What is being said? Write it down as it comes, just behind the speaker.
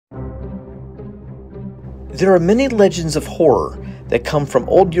There are many legends of horror that come from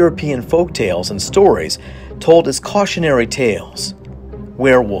old European folk tales and stories told as cautionary tales.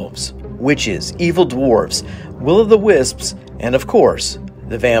 Werewolves, witches, evil dwarfs, will-o'-the-wisps, and of course,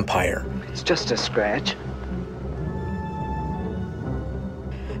 the vampire. It's just a scratch.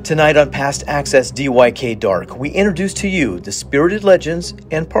 Tonight on Past Access DYK Dark, we introduce to you the spirited legends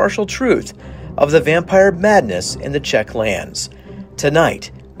and partial truth of the vampire madness in the Czech lands.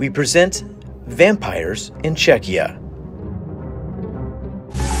 Tonight, we present Vampires in Czechia.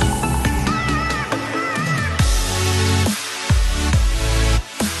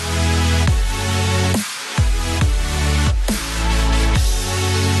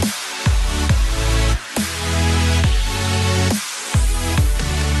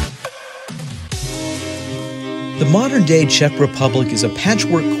 The modern-day Czech Republic is a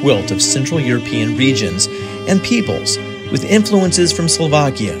patchwork quilt of Central European regions and peoples with influences from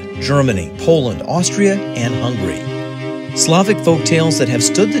Slovakia, Germany, Poland, Austria, and Hungary. Slavic folktales that have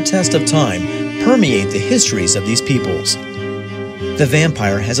stood the test of time permeate the histories of these peoples. The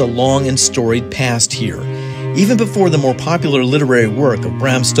vampire has a long and storied past here, even before the more popular literary work of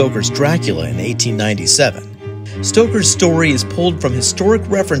Bram Stoker's Dracula in 1897. Stoker's story is pulled from historic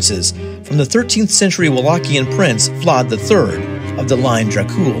references from the 13th century Wallachian prince Vlad III of the line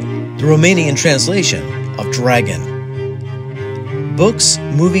Dracul, the Romanian translation of dragon. Books,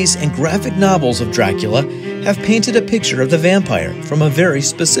 movies, and graphic novels of Dracula have painted a picture of the vampire from a very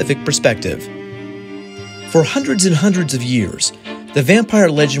specific perspective. For hundreds and hundreds of years, the vampire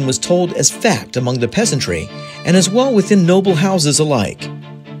legend was told as fact among the peasantry and as well within noble houses alike.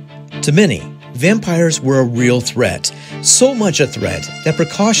 To many, vampires were a real threat, so much a threat that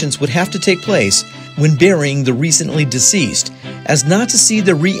precautions would have to take place when burying the recently deceased, as not to see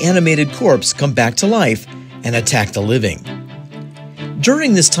the reanimated corpse come back to life and attack the living.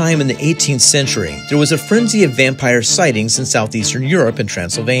 During this time in the 18th century, there was a frenzy of vampire sightings in southeastern Europe and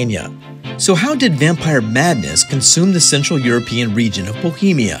Transylvania. So how did vampire madness consume the Central European region of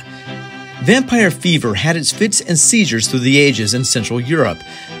Bohemia? Vampire fever had its fits and seizures through the ages in Central Europe,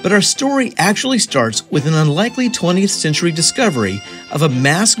 but our story actually starts with an unlikely 20th century discovery of a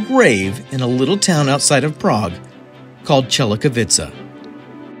mass grave in a little town outside of Prague called Celakovice.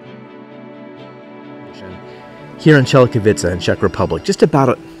 Here in Celakovice in Czech Republic, just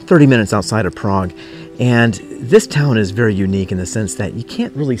about 30 minutes outside of Prague, and this town is very unique in the sense that you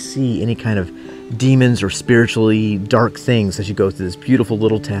can't really see any kind of demons or spiritually dark things as you go through this beautiful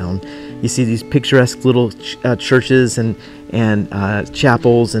little town. You see these picturesque little churches and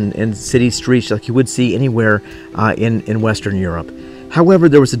chapels and city streets like you would see anywhere in Western Europe. However,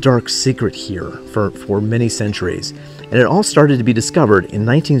 there was a dark secret here for many centuries, and it all started to be discovered in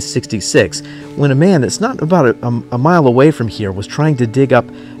 1966 when a man that's not about a mile away from here was trying to dig up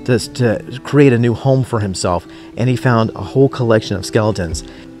to create a new home for himself, and he found a whole collection of skeletons.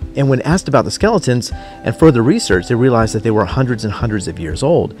 And when asked about the skeletons and further research, they realized that they were hundreds and hundreds of years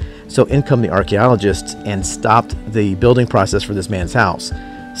old. So in come the archaeologists and stopped the building process for this man's house.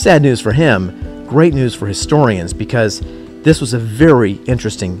 Sad news for him, great news for historians, because this was a very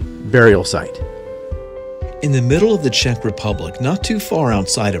interesting burial site. In the middle of the Czech Republic, not too far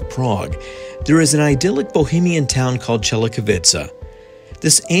outside of Prague, there is an idyllic Bohemian town called Celakovice.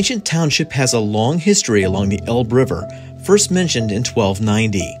 This ancient township has a long history along the Elbe River, first mentioned in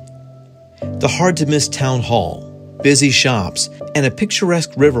 1290. The hard-to-miss town hall, busy shops, and a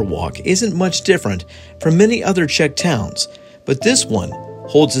picturesque river walk isn't much different from many other Czech towns, but this one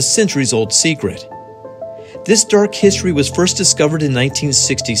holds a centuries-old secret. This dark history was first discovered in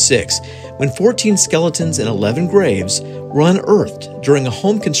 1966, when 14 skeletons and 11 graves were unearthed during a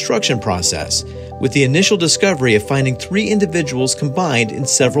home construction process, with the initial discovery of finding 3 individuals combined in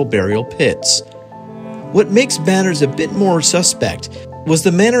several burial pits. What makes matters a bit more suspect was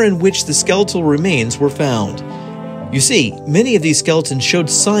the manner in which the skeletal remains were found. You see, many of these skeletons showed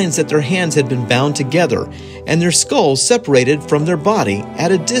signs that their hands had been bound together and their skulls separated from their body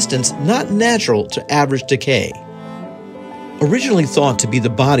at a distance not natural to average decay. Originally thought to be the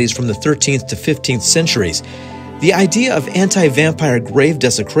bodies from the 13th to 15th centuries, the idea of anti-vampire grave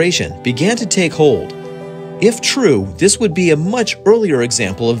desecration began to take hold. If true, this would be a much earlier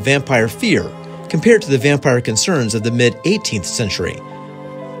example of vampire fear compared to the vampire concerns of the mid-18th century.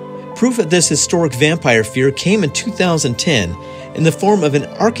 Proof of this historic vampire fear came in 2010 in the form of an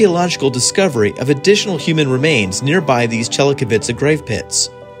archaeological discovery of additional human remains nearby these Celakovice grave pits.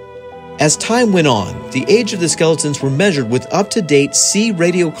 As time went on, the age of the skeletons were measured with up-to-date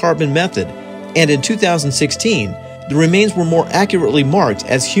radiocarbon method, and in 2016, the remains were more accurately marked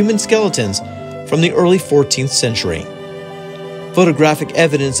as human skeletons from the early 14th century. Photographic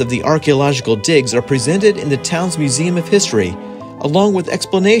evidence of the archaeological digs are presented in the town's Museum of History, along with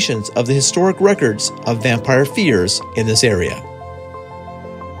explanations of the historic records of vampire fears in this area.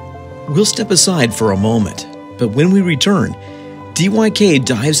 We'll step aside for a moment, but when we return, DYK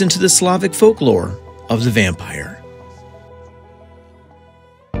dives into the Slavic folklore of the vampire.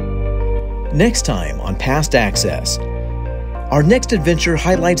 Next time on Past Access, our next adventure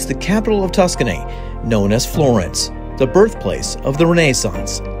highlights the capital of Tuscany, known as Florence, the birthplace of the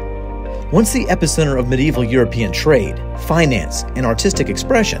Renaissance. Once the epicenter of medieval European trade, finance, and artistic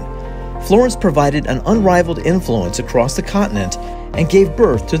expression, Florence provided an unrivaled influence across the continent and gave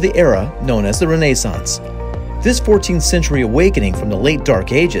birth to the era known as the Renaissance. This 14th century awakening from the late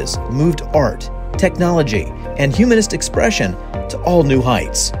Dark Ages moved art, technology, and humanist expression to all new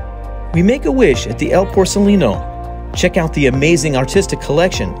heights. We make a wish at the El Porcellino, check out the amazing artistic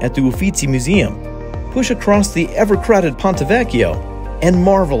collection at the Uffizi Museum, push across the ever-crowded Ponte Vecchio, and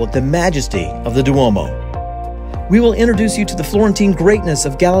marvel at the majesty of the Duomo. We will introduce you to the Florentine greatness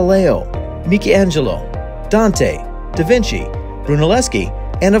of Galileo, Michelangelo, Dante, Da Vinci, Brunelleschi,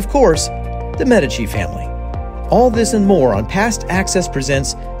 and of course, the Medici family. All this and more on Past Access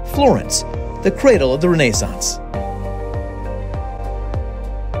presents Florence, the cradle of the Renaissance.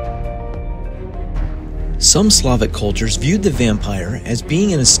 Some Slavic cultures viewed the vampire as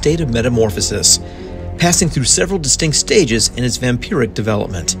being in a state of metamorphosis, passing through several distinct stages in its vampiric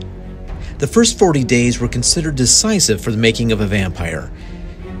development. The first 40 days were considered decisive for the making of a vampire.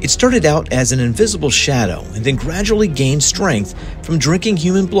 It started out as an invisible shadow and then gradually gained strength from drinking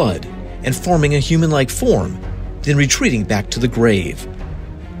human blood and forming a human-like form, then retreating back to the grave.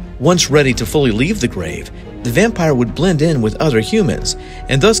 Once ready to fully leave the grave, the vampire would blend in with other humans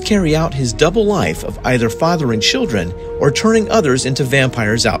and thus carry out his double life of either fathering children or turning others into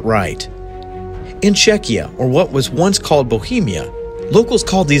vampires outright. In Czechia, or what was once called Bohemia, locals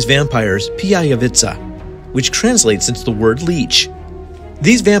called these vampires pijavice, which translates into the word leech.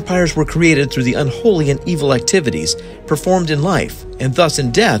 These vampires were created through the unholy and evil activities performed in life, and thus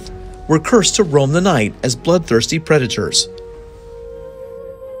in death were cursed to roam the night as bloodthirsty predators.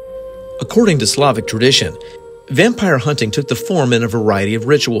 According to Slavic tradition, vampire hunting took the form in a variety of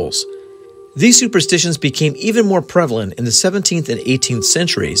rituals. These superstitions became even more prevalent in the 17th and 18th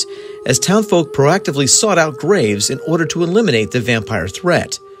centuries as townfolk proactively sought out graves in order to eliminate the vampire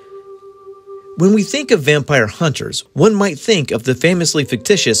threat. When we think of vampire hunters, one might think of the famously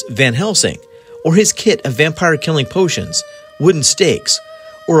fictitious Van Helsing, or his kit of vampire-killing potions, wooden stakes,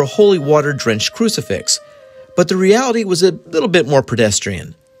 or a holy water-drenched crucifix, but the reality was a little bit more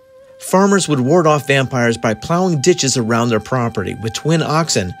pedestrian. Farmers would ward off vampires by plowing ditches around their property with twin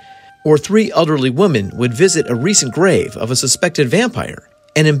oxen, or 3 elderly women would visit a recent grave of a suspected vampire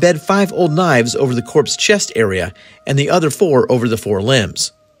and embed 5 old knives over the corpse's chest area and the other 4 over the 4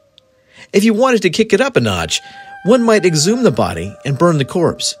 limbs. If you wanted to kick it up a notch, one might exhume the body and burn the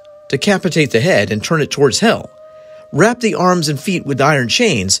corpse, decapitate the head and turn it towards hell, wrap the arms and feet with iron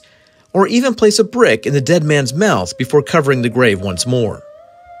chains, or even place a brick in the dead man's mouth before covering the grave once more.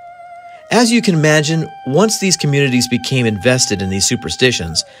 As you can imagine, once these communities became invested in these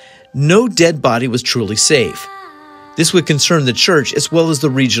superstitions, no dead body was truly safe. This would concern the church as well as the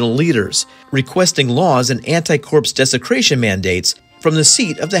regional leaders, requesting laws and anti-corpse desecration mandates from the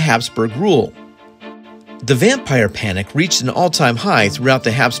seat of the Habsburg rule. The vampire panic reached an all-time high throughout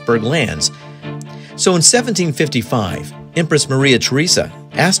the Habsburg lands. So in 1755, Empress Maria Theresa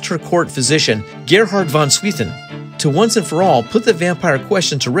asked her court physician Gerhard von Swieten to once and for all put the vampire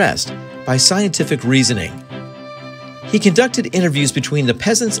question to rest by scientific reasoning. He conducted interviews between the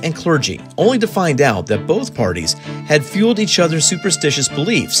peasants and clergy, only to find out that both parties had fueled each other's superstitious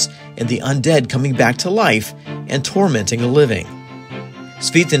beliefs in the undead coming back to life and tormenting the living.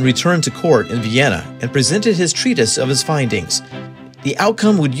 Swieten returned to court in Vienna and presented his treatise of his findings. The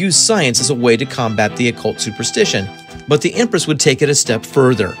outcome would use science as a way to combat the occult superstition, but the empress would take it a step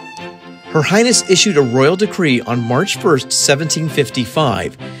further. Her Highness issued a royal decree on March 1st,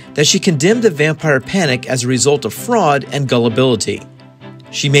 1755, that she condemned the vampire panic as a result of fraud and gullibility.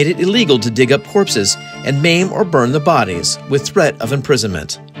 She made it illegal to dig up corpses and maim or burn the bodies, with threat of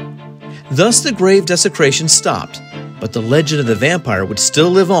imprisonment. Thus the grave desecration stopped, but the legend of the vampire would still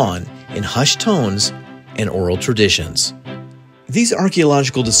live on in hushed tones and oral traditions. These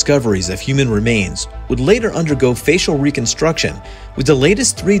archaeological discoveries of human remains would later undergo facial reconstruction with the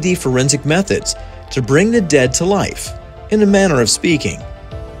latest 3D forensic methods to bring the dead to life, in a manner of speaking.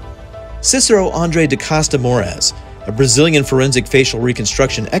 Cicero André de Costa Moraes, a Brazilian forensic facial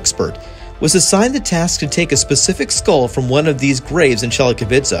reconstruction expert, was assigned the task to take a specific skull from one of these graves in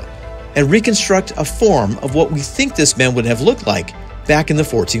Celakovice, and reconstruct a form of what we think this man would have looked like back in the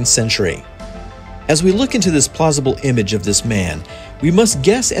 14th century. As we look into this plausible image of this man, we must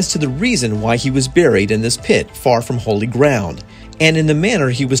guess as to the reason why he was buried in this pit far from holy ground, and in the manner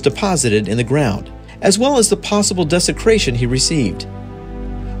he was deposited in the ground, as well as the possible desecration he received.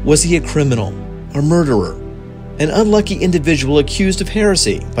 Was he a criminal, a murderer, an unlucky individual accused of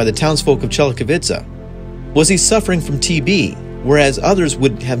heresy by the townsfolk of Celakovice? Was he suffering from TB, whereas others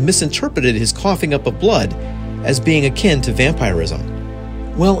would have misinterpreted his coughing up of blood as being akin to vampirism?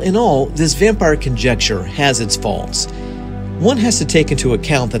 Well, in all, this vampire conjecture has its faults. One has to take into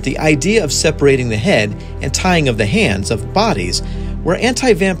account that the idea of separating the head and tying of the hands of bodies were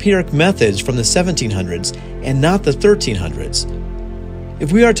anti-vampiric methods from the 1700s and not the 1300s.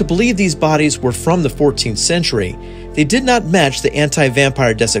 If we are to believe these bodies were from the 14th century, they did not match the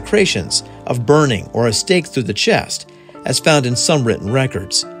anti-vampire desecrations of burning or a stake through the chest, as found in some written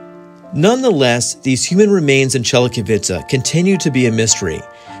records. Nonetheless, these human remains in Celakovice continue to be a mystery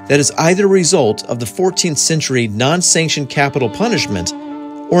that is either a result of the 14th century non-sanctioned capital punishment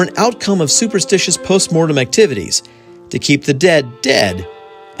or an outcome of superstitious post-mortem activities to keep the dead dead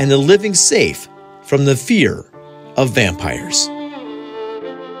and the living safe from the fear of vampires.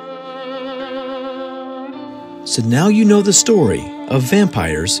 So now you know the story of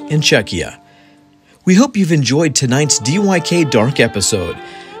vampires in Czechia. We hope you've enjoyed tonight's DYK Dark episode,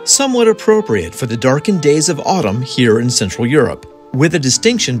 somewhat appropriate for the darkened days of autumn here in Central Europe, where the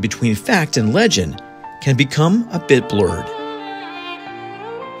distinction between fact and legend can become a bit blurred.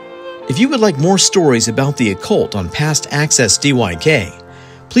 If you would like more stories about the occult on Past Access DYK,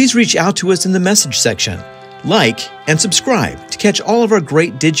 please reach out to us in the message section, like, and subscribe to catch all of our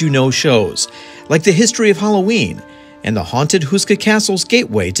great Did You Know shows, like the history of Halloween and the haunted Huska Castle's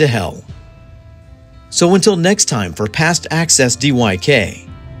gateway to hell. So until next time for Past Access DYK,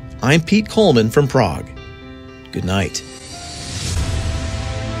 I'm Pete Coleman from Prague. Good night.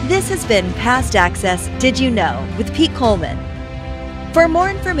 This has been Past Access Did You Know with Pete Coleman. For more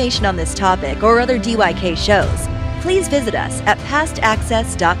information on this topic or other DYK shows, please visit us at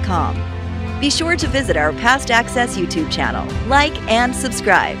pastaccess.com. Be sure to visit our Past Access YouTube channel, like and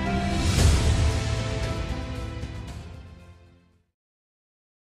subscribe.